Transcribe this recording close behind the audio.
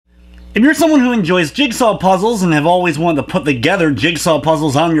If you're someone who enjoys jigsaw puzzles and have always wanted to put together jigsaw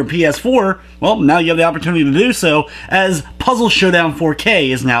puzzles on your PS4, well, now you have the opportunity to do so, as Puzzle Showdown 4K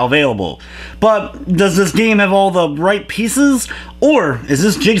is now available. But does this game have all the right pieces, or is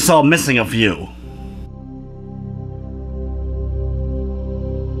this jigsaw missing a few?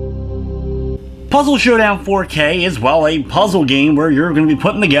 Puzzle Showdown 4K is, well, a puzzle game where you're going to be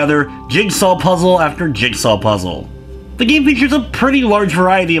putting together jigsaw puzzle after jigsaw puzzle. The game features a pretty large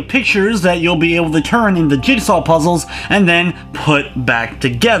variety of pictures that you'll be able to turn into jigsaw puzzles and then put back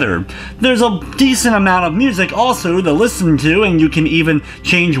together. There's a decent amount of music also to listen to, and you can even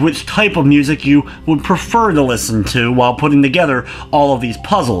change which type of music you would prefer to listen to while putting together all of these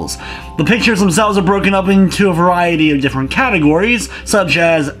puzzles. The pictures themselves are broken up into a variety of different categories, such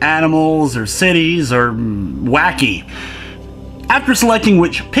as animals or cities or wacky. After selecting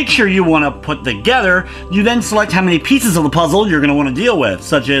which picture you want to put together, you then select how many pieces of the puzzle you're going to want to deal with,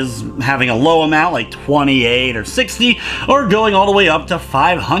 such as having a low amount like 28 or 60, or going all the way up to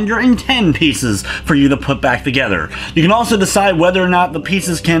 510 pieces for you to put back together. You can also decide whether or not the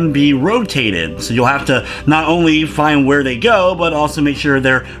pieces can be rotated, so you'll have to not only find where they go, but also make sure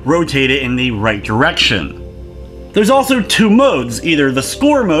they're rotated in the right direction. There's also two modes, either the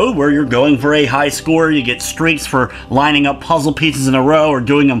score mode, where you're going for a high score, you get streaks for lining up puzzle pieces in a row or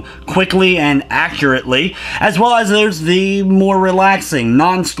doing them quickly and accurately, as well as there's the more relaxing,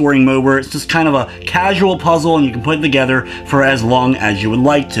 non-scoring mode, where it's just kind of a casual puzzle and you can put it together for as long as you would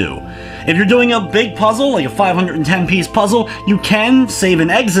like to. If you're doing a big puzzle, like a 510 piece puzzle, you can save and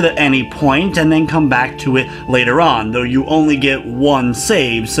exit at any point and then come back to it later on, though you only get one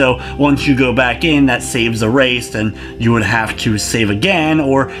save, so once you go back in, that save's erased and you would have to save again,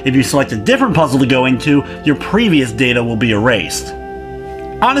 or if you select a different puzzle to go into, your previous data will be erased.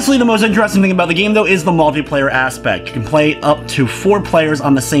 Honestly, the most interesting thing about the game, though, is the multiplayer aspect. You can play up to 4 players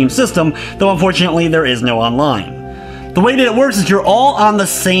on the same system, though unfortunately there is no online. The way that it works is you're all on the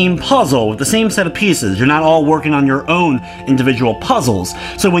same puzzle with the same set of pieces. You're not all working on your own individual puzzles.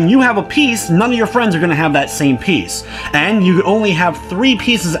 So when you have a piece, none of your friends are going to have that same piece. And you only have 3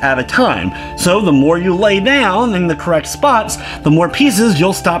 pieces at a time. So the more you lay down in the correct spots, the more pieces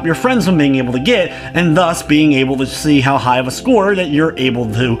you'll stop your friends from being able to get, and thus being able to see how high of a score that you're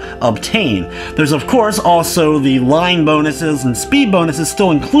able to obtain. There's of course also the line bonuses and speed bonuses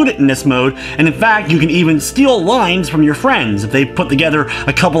still included in this mode, and in fact you can even steal lines from your friends. If they put together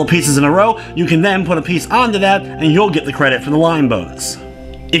a couple of pieces in a row, you can then put a piece onto that and you'll get the credit for the line bonus.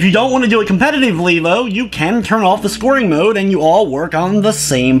 If you don't want to do it competitively though, you can turn off the scoring mode and you all work on the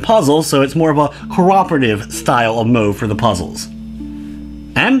same puzzle, so it's more of a cooperative style of mode for the puzzles.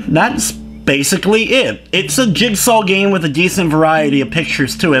 And that's basically it. It's a jigsaw game with a decent variety of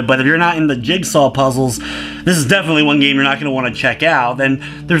pictures to it, but if you're not into jigsaw puzzles, this is definitely one game you're not going to want to check out. And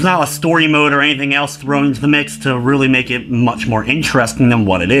there's not a story mode or anything else thrown into the mix to really make it much more interesting than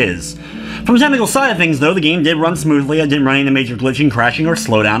what it is. From the technical side of things though, the game did run smoothly. I didn't run into major glitching, crashing, or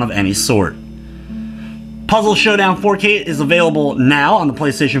slowdown of any sort. Puzzle Showdown 4K is available now on the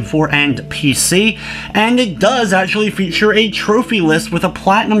PlayStation 4 and PC, and it does actually feature a trophy list with a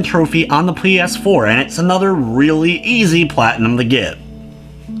platinum trophy on the PS4, and it's another really easy platinum to get.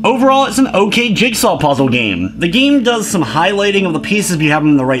 Overall, it's an okay jigsaw puzzle game. The game does some highlighting of the pieces if you have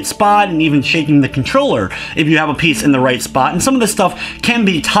them in the right spot, and even shaking the controller if you have a piece in the right spot, and some of this stuff can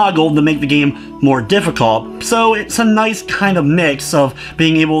be toggled to make the game more difficult, so it's a nice kind of mix of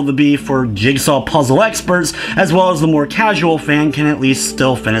being able to be for jigsaw puzzle experts, as well as the more casual fan can at least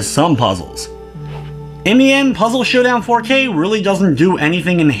still finish some puzzles. In the end, Puzzle Showdown 4K really doesn't do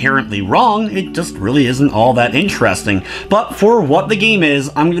anything inherently wrong, it just really isn't all that interesting. But for what the game is,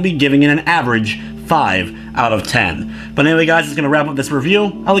 I'm going to be giving it an average 5 out of 10. But anyway guys, it's going to wrap up this review.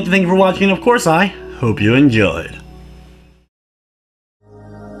 I'd like to thank you for watching, and of course I hope you enjoyed.